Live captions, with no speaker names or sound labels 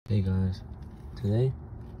Hey guys, today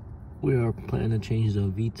we are planning to change the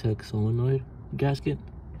VTEC solenoid gasket.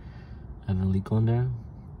 I have a leak on there,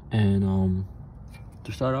 and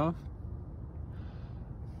to start off,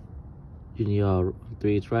 you need a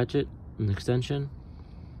 3/8 ratchet, an extension,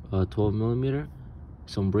 a 12mm,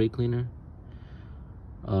 some brake cleaner,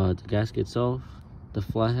 the gasket itself, the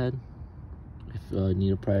flathead if you need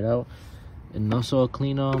to pry it out, and also a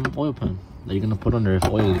clean oil pan that you're gonna put under if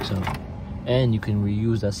oil leaks out. And you can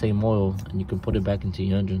reuse that same oil and you can put it back into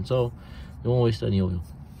your engine, so you won't waste any oil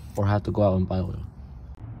or have to go out and buy oil.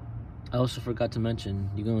 I also forgot to mention,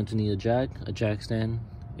 you're going to need a jack stand,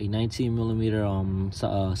 a 19mm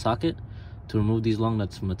socket to remove these long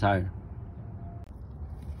nuts from the tire.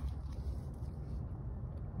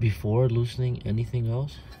 Before loosening anything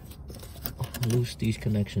else, loose these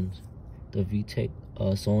connections: the VTEC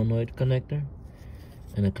solenoid connector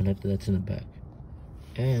and the connector that's in the back.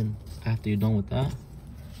 And after you're done with that,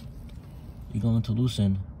 you're going to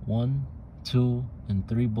loosen 1, 2, and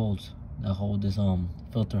 3 bolts that hold this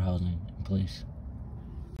filter housing in place.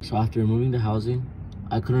 So after removing the housing,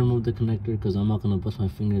 I couldn't remove the connector because I'm not going to bust my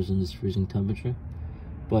fingers in this freezing temperature,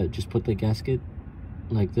 but just put the gasket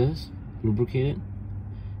like this, lubricate it,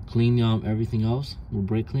 clean everything else with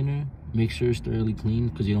brake cleaner. Make sure it's thoroughly clean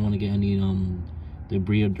because you don't want to get any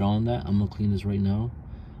debris or draw on that. I'm going to clean this right now.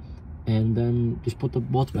 And then just put the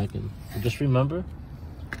bolts back in. And just remember,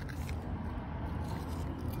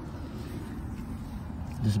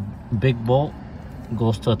 this big bolt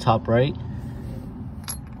goes to the top right.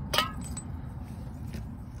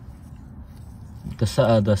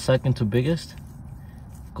 The second to biggest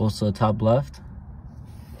goes to the top left.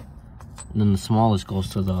 And then the smallest goes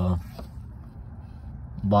to the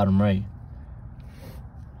bottom right.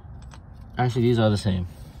 Actually, these are the same,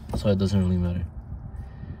 so it doesn't really matter.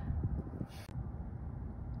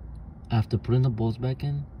 After putting the bolts back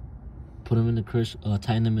in, put them in the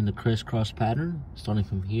tighten them in the crisscross pattern, starting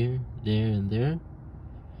from here, there, and there,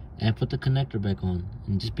 and put the connector back on.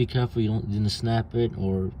 And just be careful you didn't snap it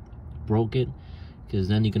or broke it, because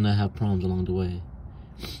then you're gonna have problems along the way.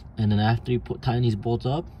 And then after you tighten these bolts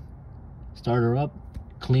up, start her up,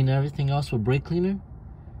 clean everything else with brake cleaner,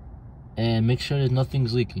 and make sure that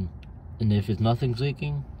nothing's leaking. And if nothing's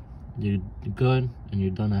leaking, you're good and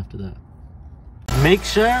you're done after that. Make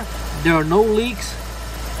sure there are no leaks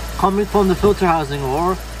coming from the filter housing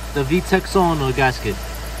or the VTEC solenoid gasket.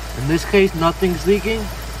 In this case, nothing's leaking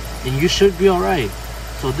and you should be alright.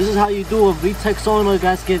 So this is how you do a VTEC solenoid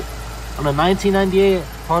gasket on a 1998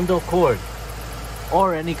 Honda Accord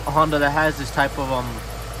or any Honda that has this type of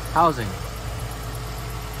housing.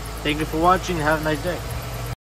 Thank you for watching and have a nice day.